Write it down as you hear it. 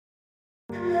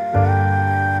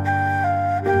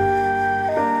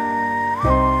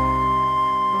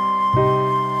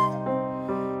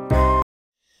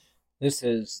This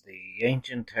is the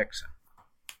Ancient Texan.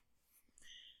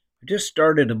 I just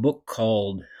started a book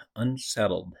called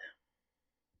Unsettled.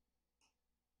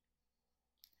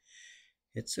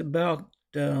 It's about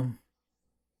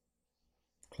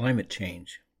climate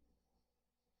change.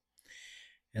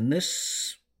 And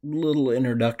this little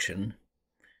introduction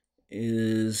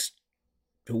is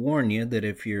to warn you that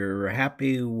if you're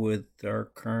happy with our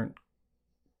current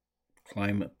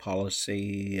climate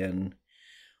policy and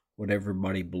what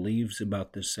everybody believes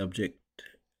about this subject,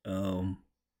 you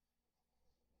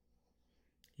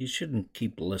shouldn't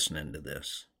keep listening to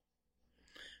this,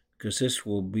 because this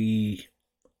will be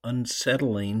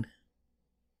unsettling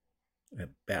at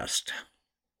best.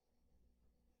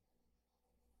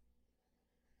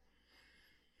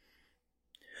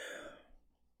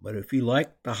 But if you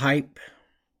like the hype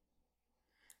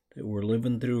that we're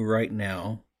living through right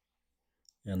now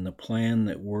and the plan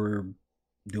that we're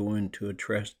doing to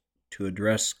address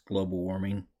global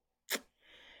warming,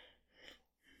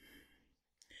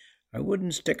 I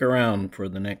wouldn't stick around for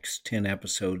the next 10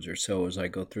 episodes or so as I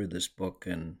go through this book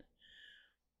and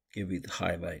give you the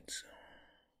highlights.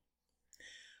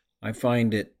 I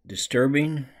find it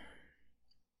disturbing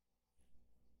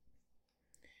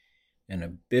and a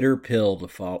bitter pill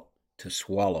to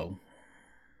swallow.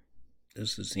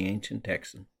 This is the Ancient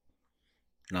Texan.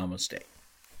 Namaste.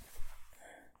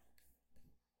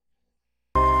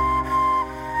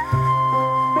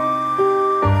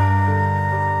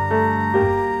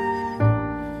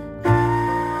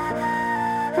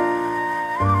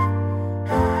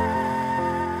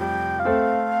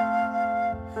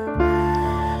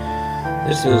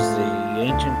 This is the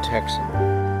Ancient Texan.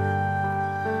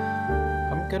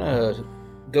 I'm going to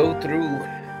go through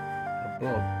a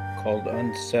book called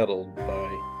Unsettled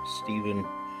by Stephen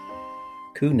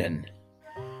Koonin.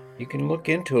 You can look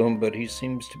into him, but he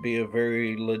seems to be a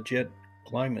very legit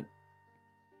climate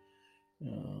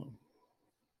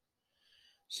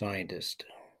scientist.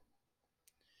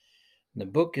 The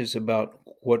book is about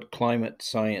what climate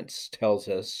science tells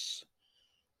us,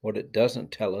 what it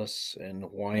doesn't tell us, and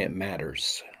why it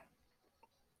matters.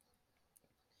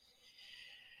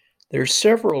 There are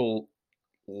several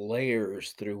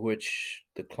layers through which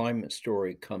the climate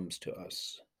story comes to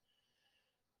us.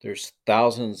 There's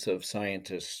thousands of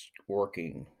scientists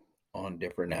working on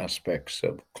different aspects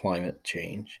of climate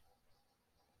change.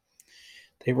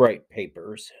 They write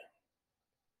papers.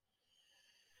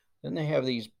 Then they have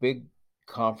these big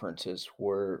conferences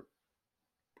where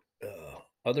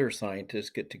other scientists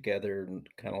get together and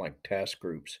kind of like task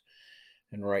groups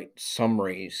and write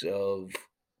summaries of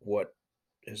what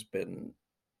has been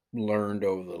learned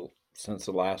since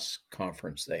the last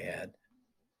conference they had.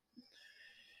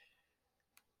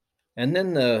 And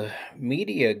then the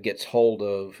media gets hold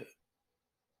of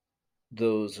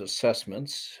those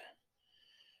assessments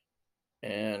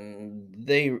and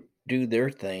they do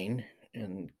their thing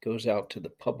and goes out to the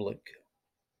public.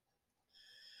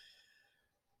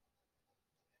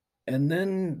 And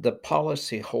then the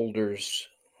policyholders,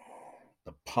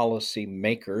 the policy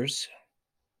makers,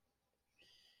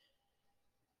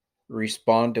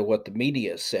 respond to what the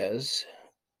media says,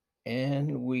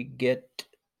 and we get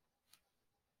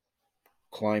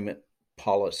climate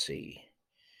policy,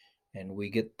 and we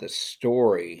get the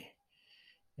story,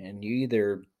 and you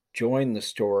either join the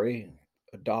story,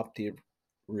 adopt the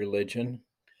religion,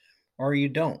 or you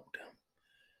don't.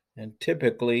 And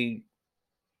typically,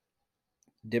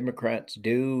 Democrats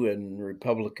do and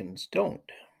Republicans don't.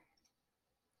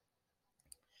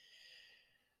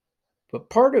 But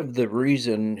part of the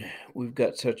reason we've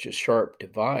got such a sharp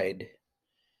divide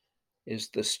is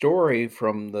the story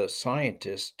from the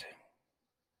scientist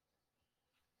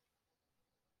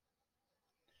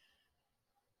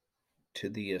to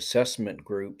the assessment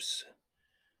groups,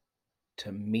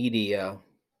 to media,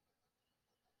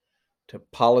 to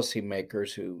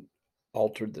policymakers who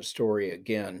altered the story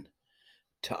again,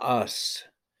 to us.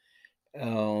 It's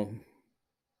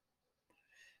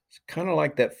kind of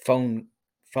like that phone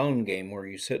game where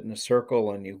you sit in a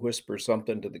circle and you whisper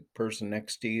something to the person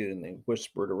next to you and they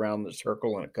whisper it around the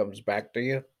circle and it comes back to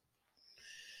you.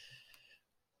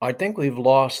 I think we've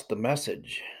lost the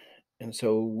message. And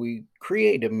so we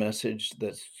create a message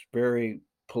that's very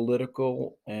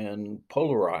political and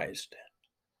polarized.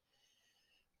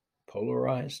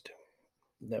 Polarized?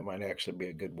 That might actually be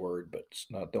a good word, but it's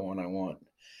not the one I want.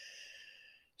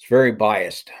 It's very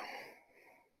biased.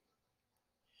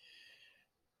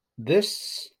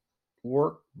 This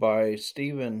work by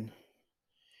Stephen,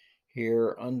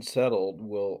 Here, unsettled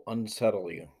will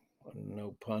unsettle you.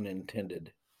 No pun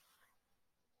intended.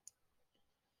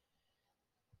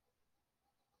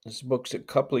 This book's a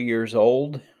couple of years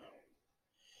old,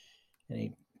 and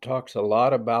he talks a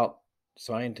lot about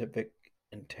scientific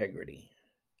integrity.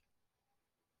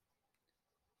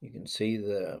 You can see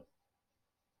the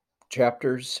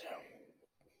chapters.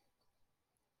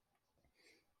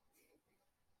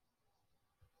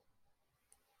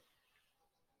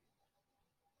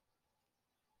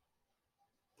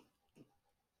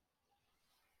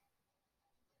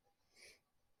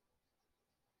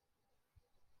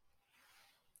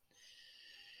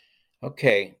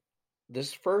 Okay,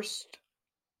 this first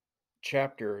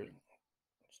chapter,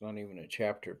 it's not even a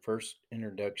chapter, first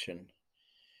introduction,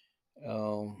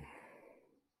 um,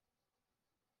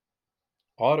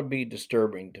 ought to be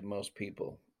disturbing to most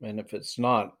people. And if it's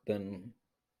not, then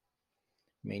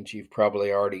it means you've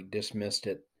probably already dismissed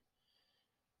it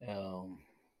um,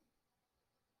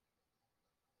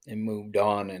 and moved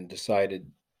on and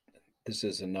decided this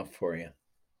is enough for you.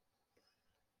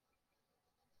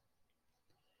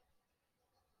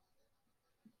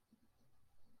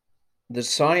 The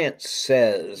science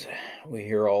says, we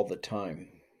hear all the time,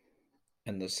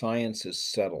 and the science is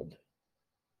settled.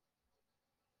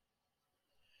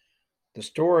 The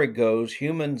story goes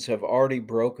humans have already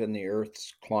broken the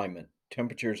Earth's climate.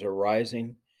 Temperatures are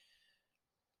rising,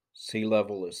 sea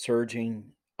level is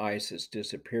surging, ice is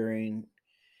disappearing,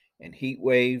 and heat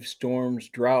waves, storms,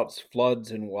 droughts,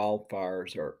 floods, and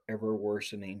wildfires are ever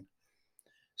worsening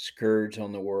scourge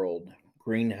on the world.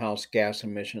 Greenhouse gas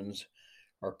emissions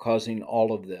are causing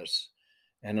all of this,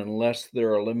 and unless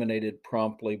they're eliminated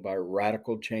promptly by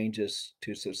radical changes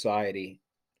to society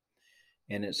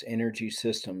and its energy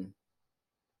system,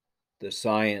 the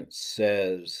science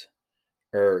says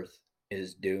Earth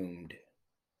is doomed.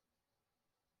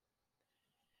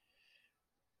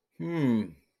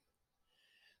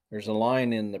 There's a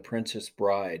line in The Princess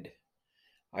Bride.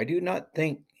 I do not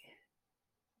think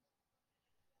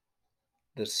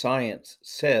the science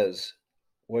says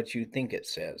what you think it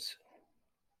says.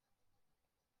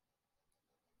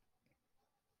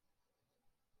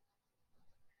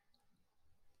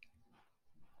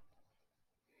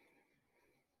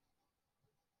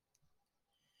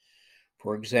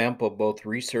 For example, both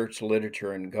research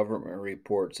literature and government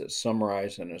reports that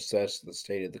summarize and assess the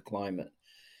state of the climate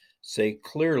say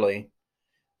clearly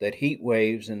that heat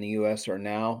waves in the U.S. are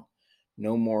now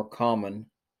no more common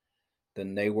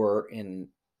than they were in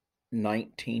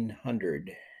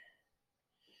 1900,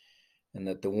 and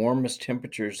that the warmest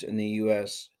temperatures in the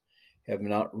U.S. have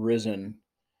not risen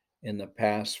in the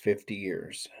past 50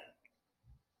 years.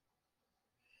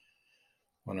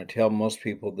 When I tell most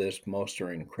people this, most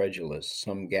are incredulous,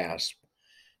 some gasp,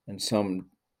 and some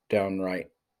downright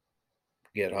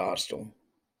get hostile.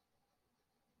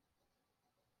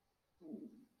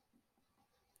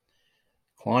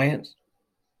 Clients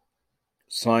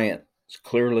science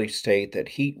clearly state that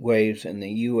heat waves in the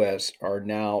U.S. are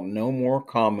now no more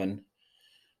common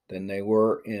than they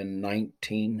were in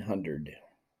 1900,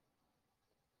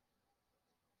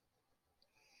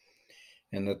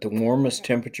 and that the warmest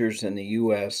temperatures in the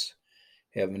U.S.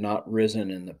 have not risen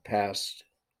in the past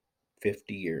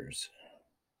 50 years.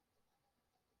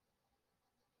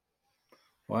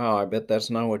 Wow, I bet that's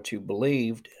not what you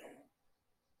believed.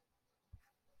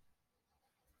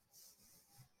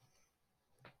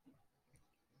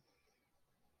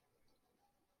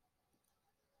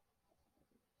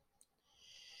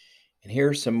 And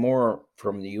here's some more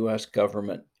from the US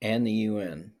government and the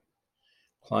UN.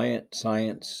 Climate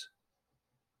science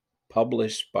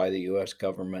published by the US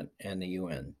government and the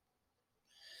UN.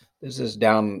 This is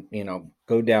down,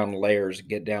 go down layers,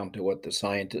 get down to what the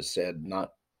scientists said,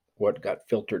 not what got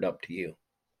filtered up to you.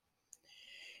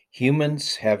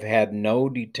 Humans have had no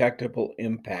detectable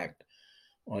impact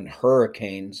on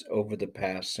hurricanes over the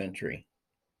past century.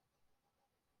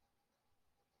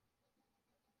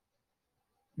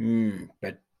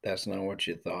 But that's not what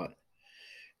you thought.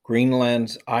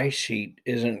 Greenland's ice sheet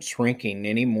isn't shrinking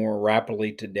any more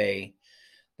rapidly today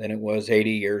than it was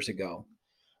 80 years ago.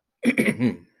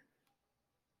 The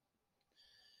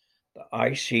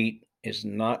ice sheet is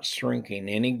not shrinking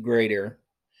any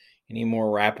more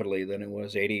rapidly than it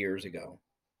was 80 years ago.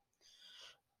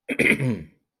 The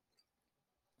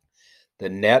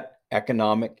net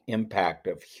economic impact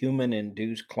of human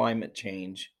induced climate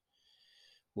change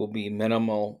will be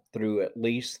minimal through at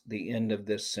least the end of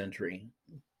this century.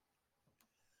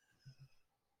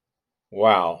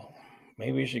 Wow.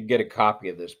 Maybe you should get a copy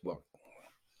of this book.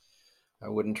 I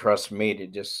wouldn't trust me to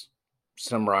just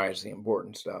summarize the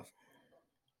important stuff.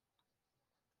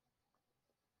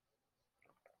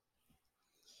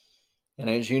 And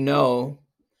as you know,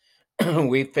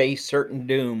 we face certain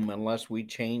doom unless we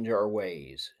change our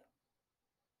ways.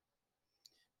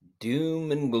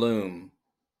 Doom and gloom.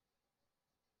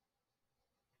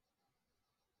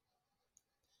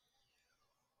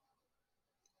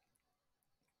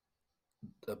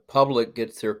 The public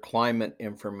gets their climate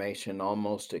information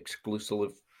almost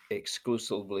exclusively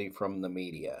from the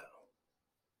media.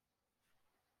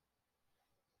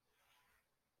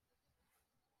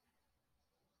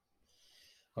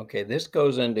 Okay, this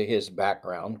goes into his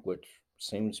background, which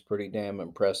seems pretty damn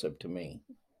impressive to me.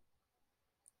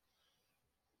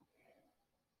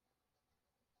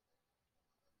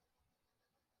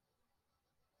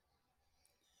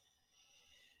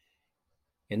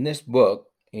 In this book,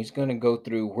 he's going to go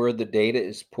through where the data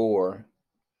is poor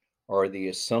or the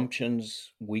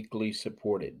assumptions weakly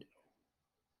supported.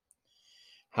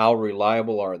 How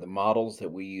reliable are the models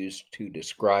that we use to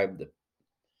describe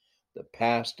the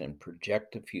past and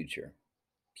project the future?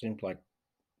 Seems like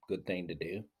a good thing to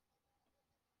do.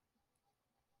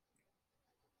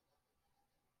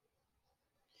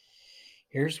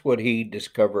 Here's what he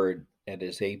discovered at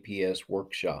his APS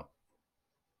workshop.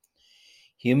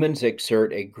 Humans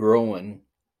exert a growing,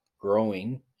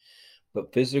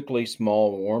 but physically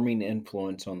small warming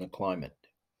influence on the climate.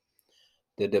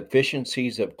 The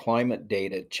deficiencies of climate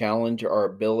data challenge our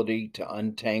ability to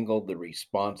untangle the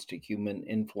response to human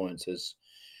influences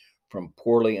from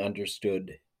poorly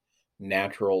understood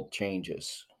natural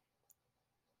changes.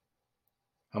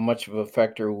 How much of an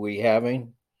effect are we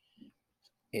having?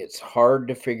 It's hard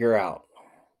to figure out.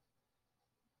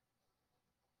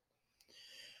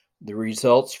 The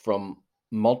results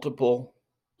multiple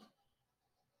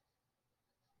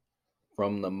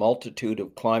from the multitude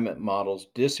of climate models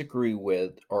disagree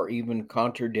with or even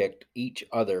contradict each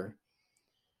other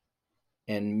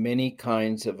and many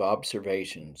kinds of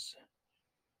observations.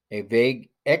 A vague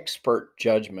expert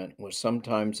judgment was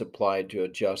sometimes applied to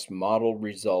adjust model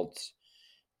results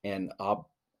and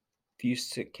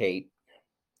obfuscate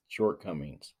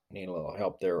shortcomings. Need a little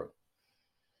help there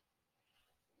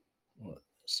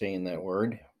saying that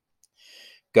word.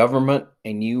 Government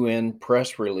and UN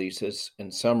press releases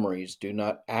and summaries do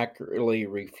not accurately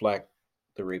reflect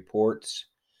the reports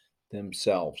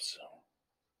themselves.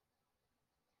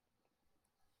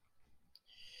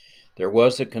 There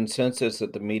was a consensus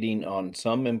at the meeting on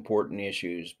some important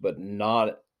issues, but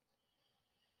not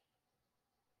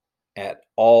at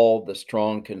all the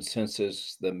strong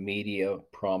consensus the media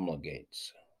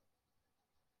promulgates.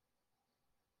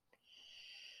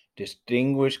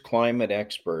 Distinguished climate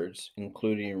experts,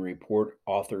 including report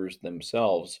authors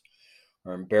themselves,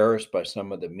 are embarrassed by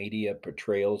some of the media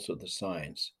portrayals of the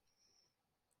science.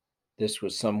 This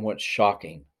was somewhat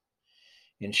shocking.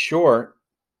 In short,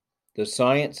 the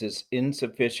science is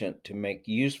insufficient to make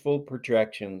useful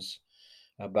projections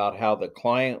about how the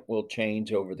climate will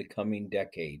change over the coming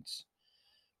decades,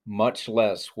 much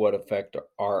less what effect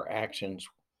our actions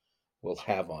will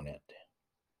have on it.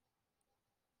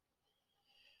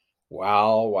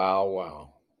 Wow, wow,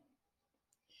 wow.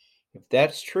 If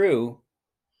that's true,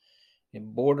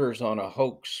 it borders on a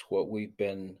hoax what uh,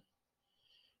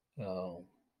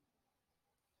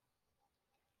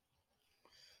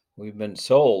 we've been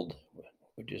sold.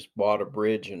 We just bought a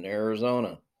bridge in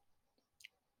Arizona.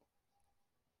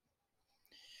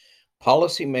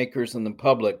 Policymakers and the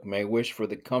public may wish for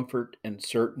the comfort and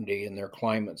certainty in their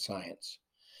climate science,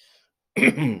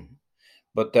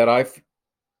 but that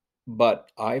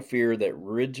I fear that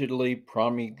rigidly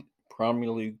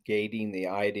promulgating the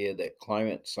idea that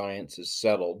climate science is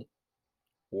settled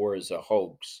or is a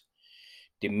hoax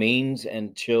demeans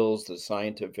and chills the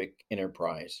scientific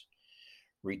enterprise,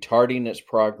 retarding its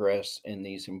progress in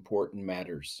these important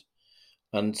matters.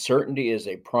 Uncertainty is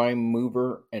a prime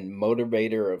mover and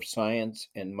motivator of science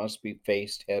and must be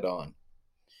faced head on.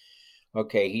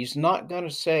 Okay, he's not going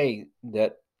to say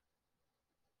that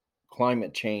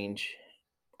climate change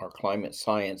or climate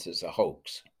science is a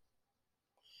hoax,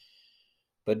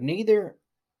 but neither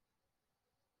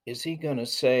is he going to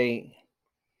say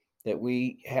that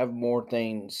we have more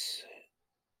things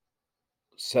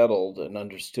settled and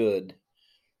understood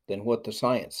than what the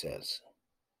science says.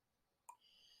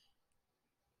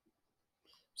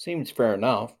 Seems fair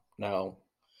enough. Now,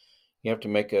 you have to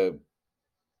make a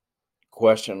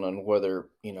question on whether,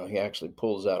 he actually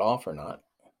pulls that off or not.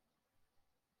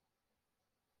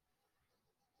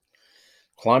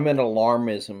 Climate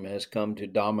alarmism has come to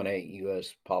dominate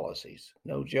U.S. policies.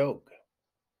 No joke.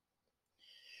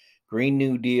 Green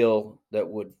New Deal that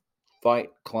would fight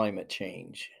climate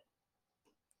change.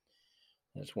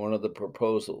 That's one of the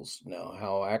proposals. Now,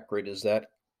 how accurate is that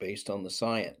based on the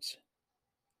science?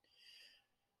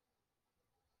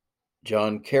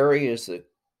 John Kerry is the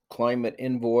climate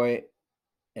envoy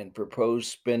and proposed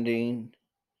spending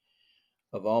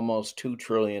of almost $2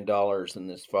 trillion in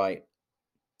this fight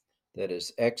that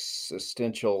is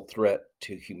existential threat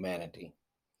to humanity.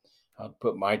 I'll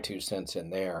put my 2 cents in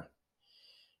there.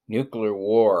 Nuclear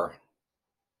war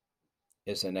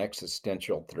is an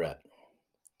existential threat.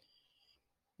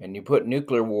 And you put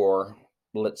nuclear war,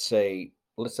 let's say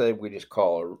we just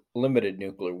call a limited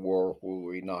nuclear war where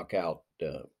we knock out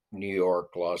New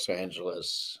York, Los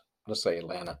Angeles, let's say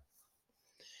Atlanta,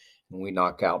 and we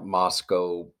knock out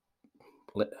Moscow,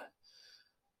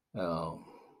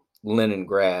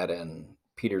 Leningrad, and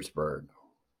Petersburg,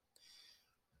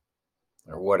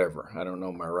 or whatever. I don't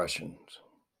know my Russians.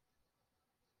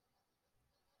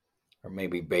 Or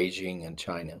maybe Beijing and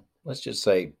China. Let's just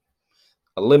say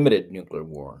a limited nuclear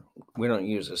war. We don't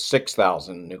use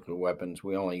 6,000 nuclear weapons.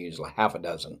 We only use half a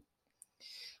dozen.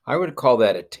 I would call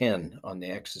that a 10 on the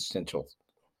existential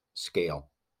scale.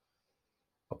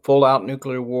 A full-out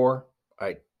nuclear war,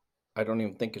 I don't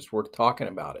even think it's worth talking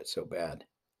about it so bad.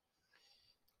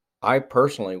 I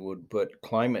personally would put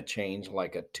climate change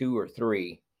like a 2 or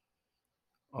 3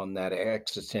 on that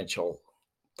existential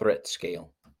threat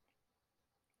scale.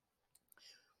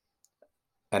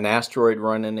 An asteroid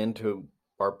running into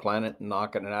our planet and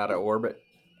knocking it out of orbit,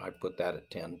 I put that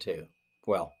at 10 too.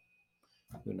 Well,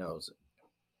 who knows?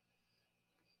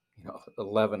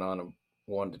 11 on a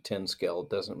 1 to 10 scale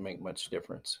doesn't make much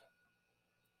difference.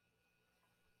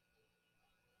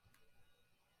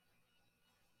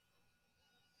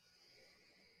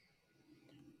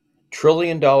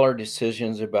 Trillion-dollar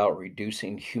decisions about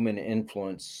reducing human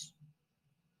influence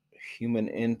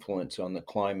on the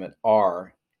climate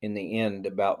are, in the end,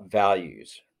 about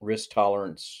values, risk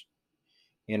tolerance,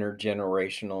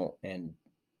 intergenerational and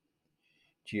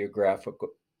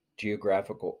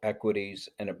geographical equities,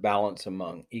 and a balance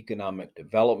among economic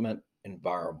development,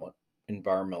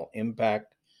 environmental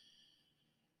impact,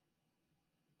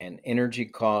 and energy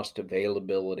cost,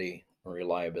 availability, and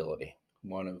reliability.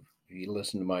 If you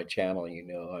listen to my channel, you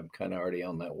know I'm kind of already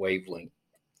on that wavelength,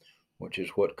 which is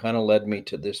what kind of led me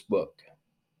to this book.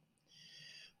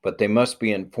 But they must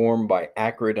be informed by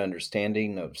accurate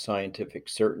understanding of scientific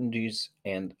certainties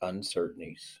and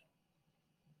uncertainties.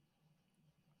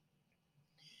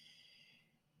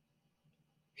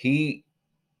 He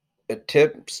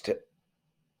attempts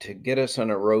to get us on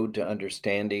a road to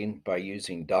understanding by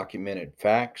using documented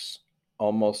facts,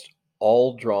 almost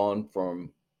all drawn from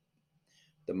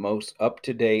the most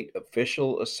up-to-date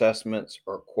official assessments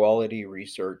or quality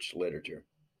research literature.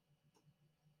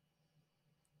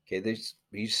 Okay,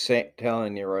 he's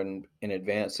telling you in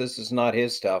advance, this is not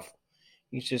his stuff.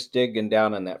 He's just digging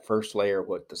down in that first layer of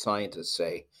what the scientists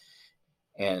say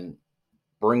and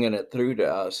bringing it through to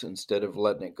us instead of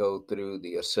letting it go through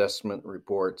the assessment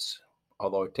reports,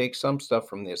 although it takes some stuff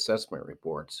from the assessment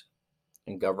reports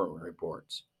and government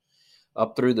reports,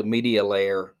 up through the media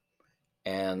layer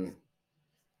and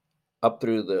up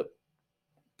through the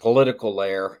political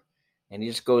layer, and he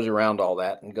just goes around all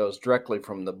that and goes directly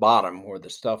from the bottom where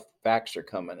the facts are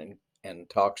coming and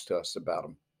talks to us about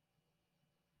them.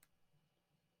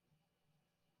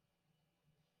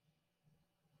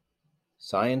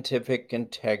 Scientific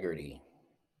integrity.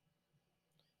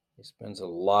 He spends a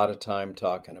lot of time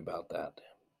talking about that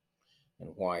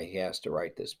and why he has to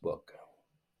write this book.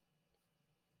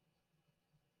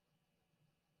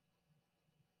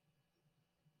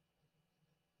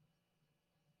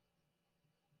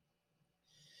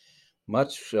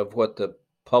 Much of what the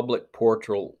public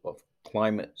portrayal of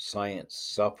climate science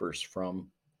suffers from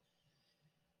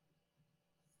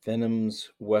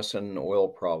Finnem's Wesson oil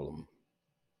problem.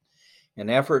 An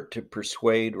effort to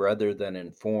persuade rather than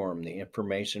inform, the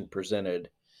information presented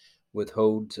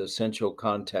withholds essential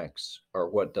context or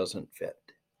what doesn't fit.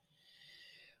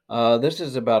 This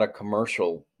is about a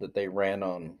commercial that they ran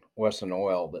on Wesson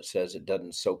oil that says it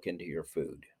doesn't soak into your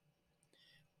food.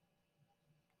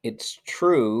 It's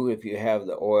true if you have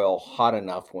the oil hot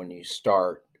enough when you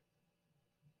start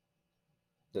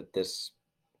that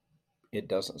it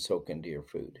doesn't soak into your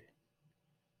food.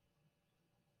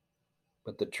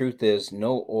 But the truth is,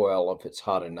 no oil, if it's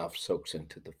hot enough, soaks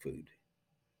into the food.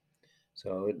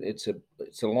 So it's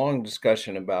a long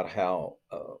discussion about how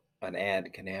an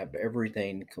ad can have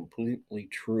everything completely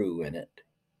true in it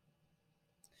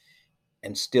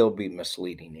and still be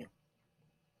misleading you.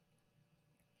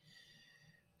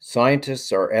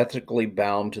 Scientists are ethically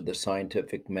bound to the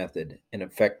scientific method, in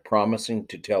effect promising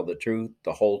to tell the truth,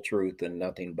 the whole truth, and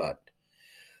nothing but,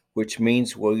 which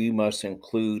means we must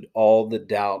include all the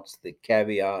doubts, the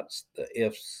caveats, the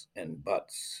ifs and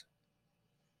buts.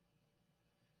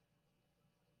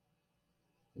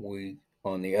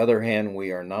 On the other hand,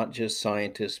 we are not just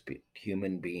scientists, but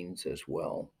human beings as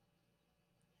well.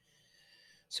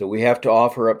 So we have to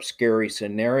offer up scary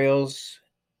scenarios,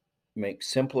 make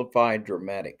simplified,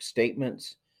 dramatic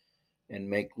statements, and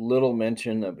make little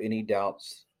mention of any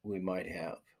doubts we might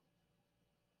have.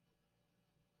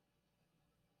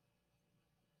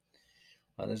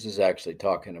 Now, this is actually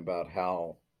talking about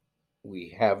how we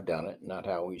have done it, not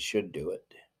how we should do it.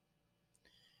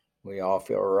 We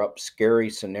offer up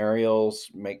scary scenarios,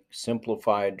 make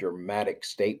simplified, dramatic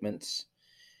statements,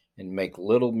 and make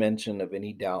little mention of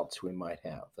any doubts we might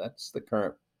have. That's the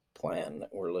current plan that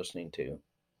we're listening to.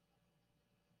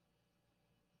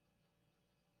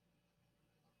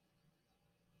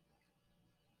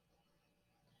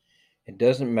 It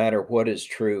doesn't matter what is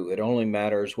true, it only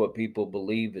matters what people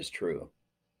believe is true.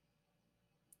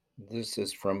 This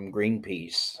is from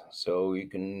Greenpeace, so you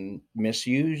can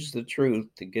misuse the truth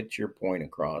to get your point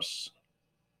across.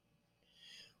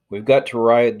 We've got to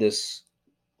ride this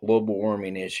global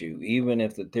warming issue. Even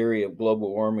if the theory of global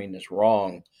warming is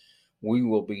wrong, we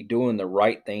will be doing the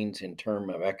right things in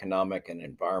terms of economic and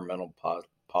environmental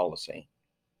policy.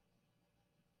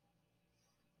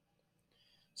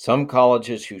 Some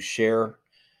colleges who share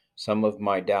some of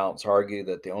my doubts argue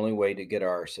that the only way to get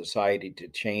our society to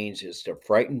change is to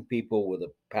frighten people with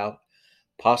the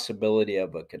possibility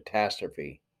of a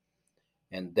catastrophe,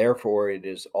 and therefore it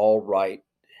is all right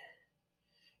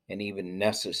and even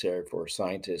necessary for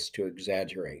scientists to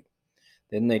exaggerate.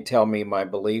 Then they tell me my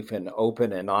belief in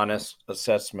open and honest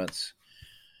assessments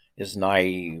is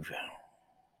naive.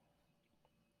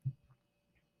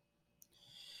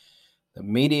 The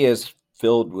media is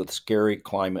filled with scary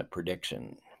climate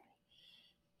prediction.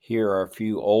 Here are a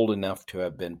few old enough to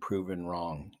have been proven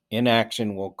wrong.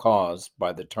 Inaction will cause,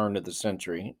 by the turn of the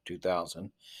century,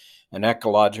 2000, an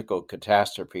ecological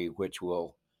catastrophe which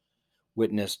will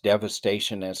witness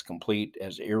devastation as complete,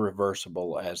 as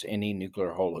irreversible as any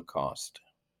nuclear holocaust.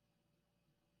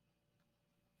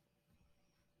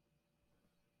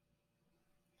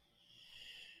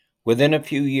 Within a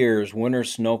few years, winter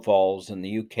snowfalls in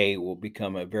the UK will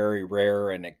become a very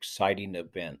rare and exciting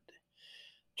event.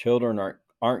 Children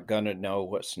aren't going to know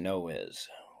what snow is.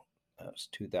 That's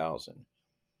 2000.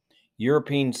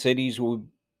 European cities will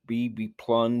be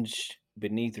plunged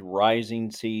beneath rising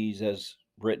seas as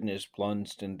Britain is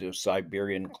plunged into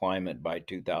Siberian climate by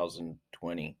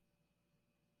 2020.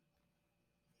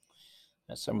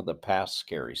 That's some of the past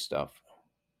scary stuff.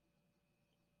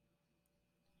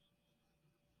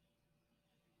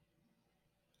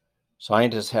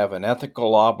 Scientists have an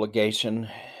ethical obligation.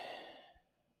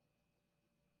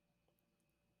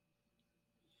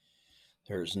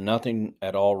 There's nothing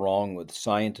at all wrong with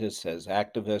scientists as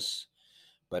activists,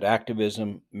 but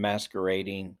activism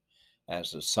masquerading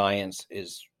as a science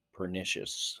is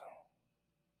pernicious.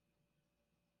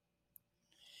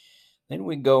 Then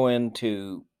we go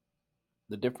into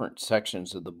the different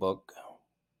sections of the book.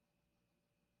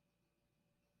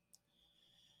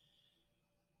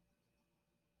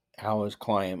 How is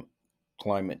climate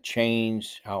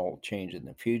change? How will change in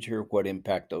the future? What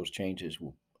impact those changes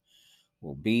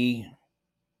will be?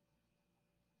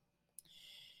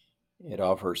 It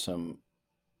offers some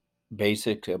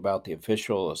basics about the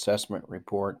official assessment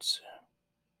reports.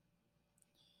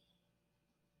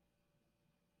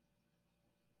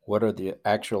 What are the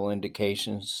actual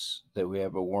indications that we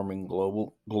have a warming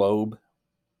globe?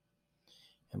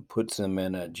 And puts them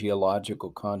in a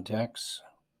geological context.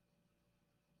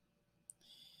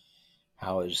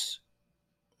 How is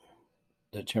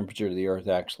the temperature of the Earth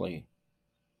actually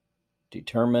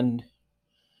determined?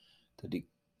 The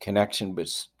connection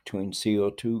between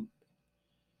CO2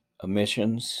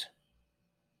 emissions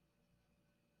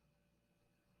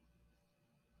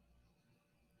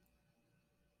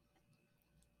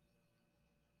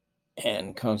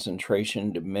and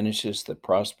concentration diminishes the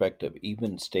prospect of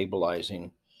even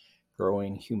stabilizing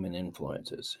growing human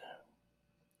influences.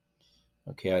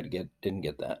 Okay, didn't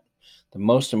get that. The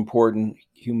most important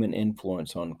human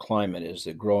influence on climate is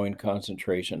the growing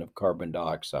concentration of carbon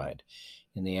dioxide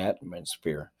in the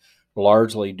atmosphere,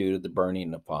 largely due to the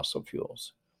burning of fossil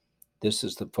fuels. This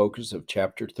is the focus of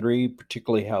Chapter 3,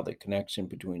 particularly how the connection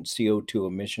between CO2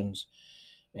 emissions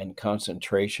and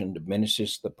concentration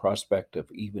diminishes the prospect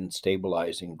of even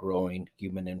stabilizing growing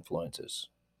human influences.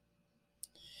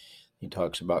 He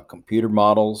talks about computer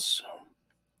models,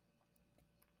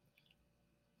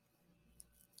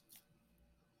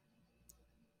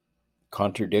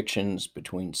 contradictions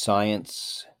between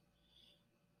science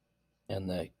and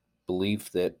the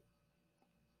belief that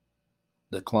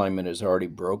the climate is already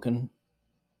broken.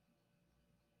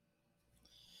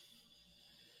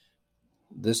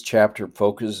 This chapter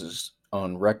focuses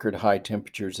on record high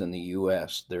temperatures in the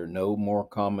U.S. They're no more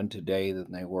common today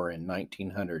than they were in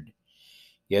 1900.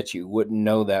 Yet you wouldn't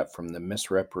know that from the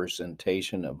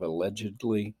misrepresentation of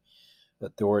allegedly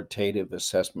authoritative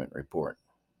assessment report.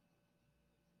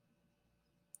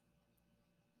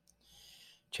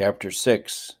 Chapter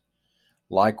 6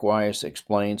 likewise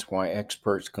explains why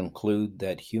experts conclude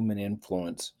that human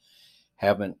influence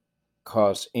haven't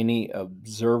caused any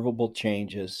observable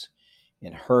changes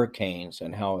in hurricanes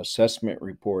and how assessment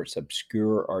reports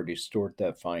obscure or distort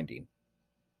that finding.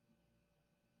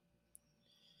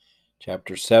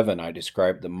 Chapter 7, I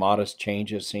describe the modest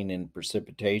changes seen in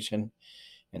precipitation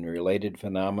and related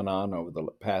phenomenon over the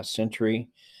past century,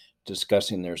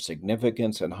 discussing their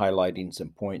significance and highlighting some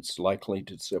points likely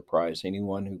to surprise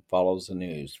anyone who follows the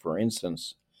news. For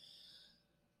instance,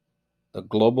 the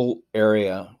global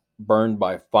area burned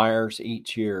by fires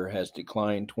each year has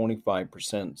declined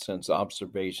 25% since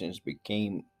observations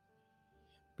began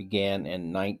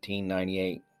in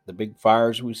 1998. The big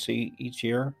fires we see each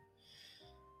year,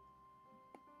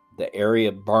 the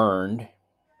area burned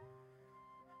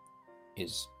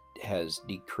has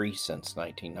decreased since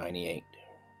 1998.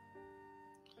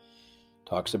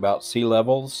 Talks about sea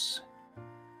levels,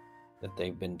 that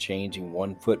they've been changing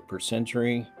 1 foot per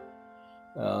century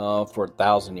for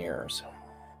 1,000 years.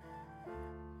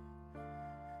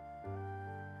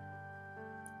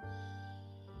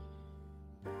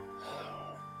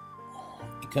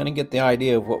 You kind of get the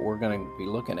idea of what we're going to be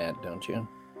looking at, don't you?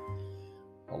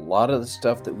 A lot of the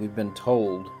stuff that we've been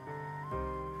told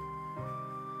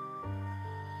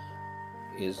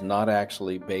is not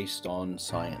actually based on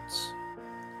science.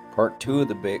 Part 2 of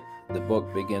the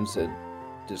book begins a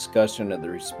discussion of the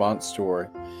response story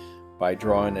by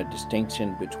drawing a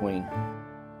distinction between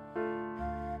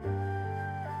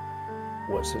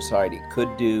what society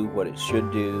could do, what it should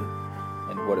do,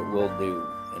 and what it will do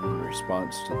in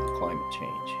response to the climate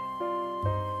change.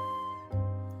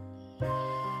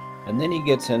 And then he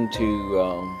gets into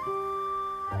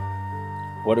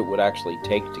what it would actually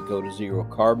take to go to zero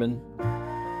carbon.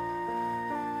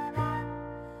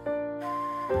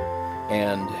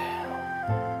 And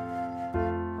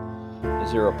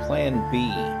is there a plan B?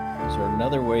 Is there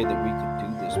another way that we could do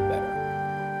this better?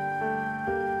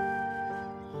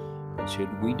 And should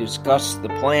we discuss the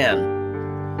plan,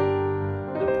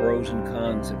 the pros and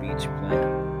cons of each plan?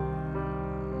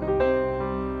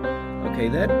 Okay,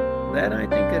 that I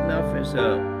think enough is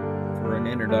for an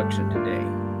introduction today.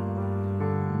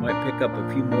 We might pick up a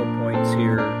few more points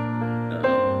here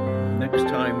next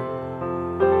time.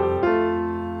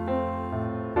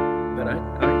 But I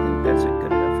think that's a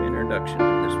good enough introduction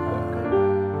to this book.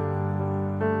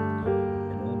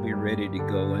 And we'll be ready to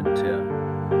go into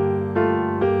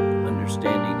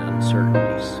understanding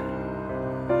uncertainties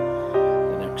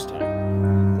the next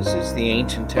time. This is the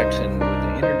Ancient Texan with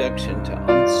the introduction to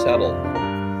Unsettled.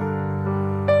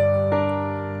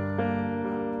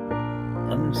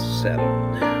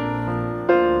 Unsettled.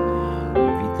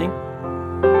 If you think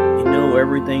you know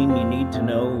everything you need to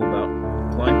know about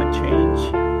climate change,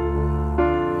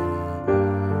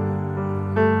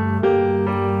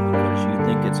 because you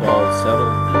think it's all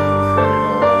settled,